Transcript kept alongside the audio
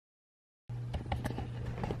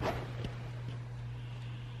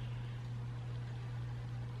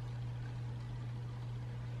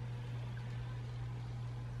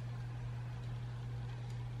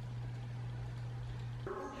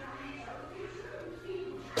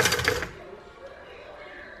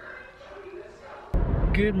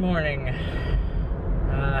Good morning.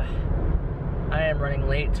 I am running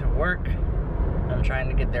late to work. I'm trying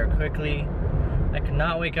to get there quickly. I could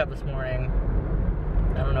not wake up this morning.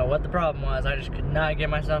 I don't know what the problem was. I just could not get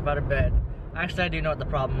myself out of bed. Actually, I do know what the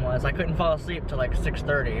problem was. I couldn't fall asleep till like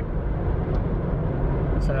 6:30.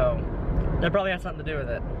 So, that probably has something to do with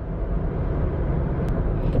it.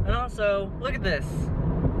 And also, look at this.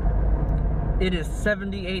 It is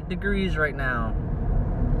 78 degrees right now.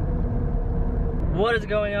 What is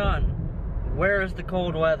going on? Where is the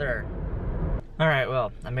cold weather? Alright,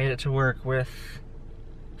 well, I made it to work with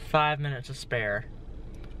 5 minutes to spare.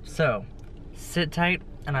 So, sit tight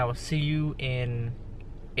and I will see you in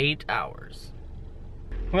 8 hours.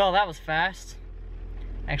 Well, that was fast.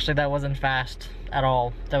 Actually, that wasn't fast at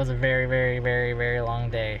all. That was a very, very, very, very long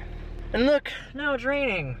day. And look, now it's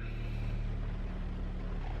raining.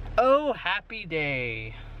 Oh, happy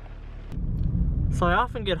day. So I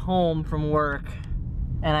often get home from work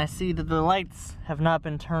and I see that the lights have not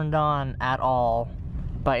been turned on at all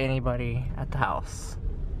by anybody at the house.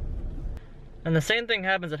 And the same thing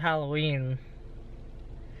happens at Halloween.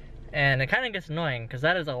 And it kind of gets annoying because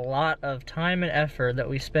that is a lot of time and effort that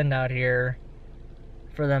we spend out here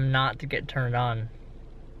for them not to get turned on.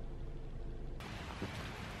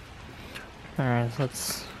 Alright, so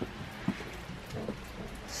let's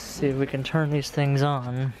see if we can turn these things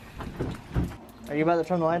on. Are you about to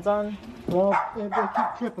turn the lights on? Well, they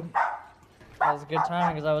keep tripping. That was a good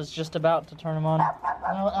timing because I was just about to turn them on.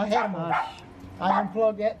 Well, I had them on. I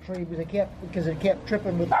unplugged that tree because it kept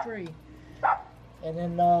tripping with the tree. And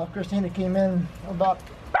then Christina came in about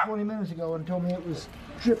 20 minutes ago and told me it was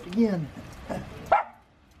tripped again.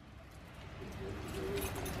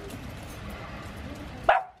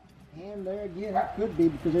 And there again, it could be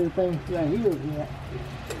because everything right here is wet.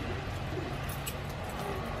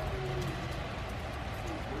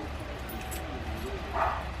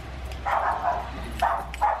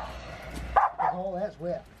 All that's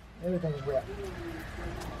wet. Everything's wet.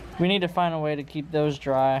 We need to find a way to keep those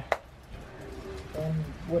dry. And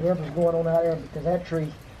whatever's going on out there, because that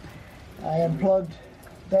tree, I unplugged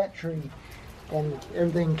that tree and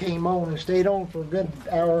everything came on and stayed on for a good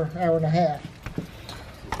hour, hour and a half.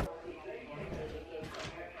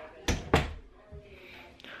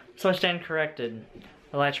 So I stand corrected.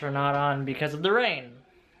 The lights were not on because of the rain,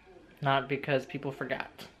 not because people forgot.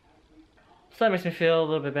 So that makes me feel a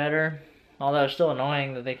little bit better. Although it's still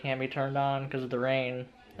annoying that they can't be turned on because of the rain.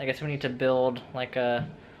 I guess we need to build like a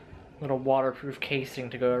little waterproof casing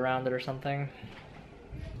to go around it or something.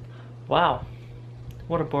 Wow,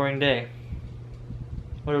 what a boring day.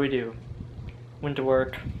 What do? Went to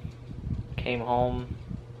work, came home,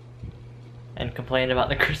 and complained about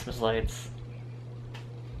the Christmas lights.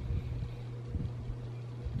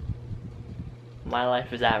 My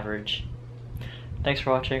life is average. Thanks for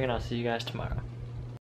watching and I'll see you guys tomorrow.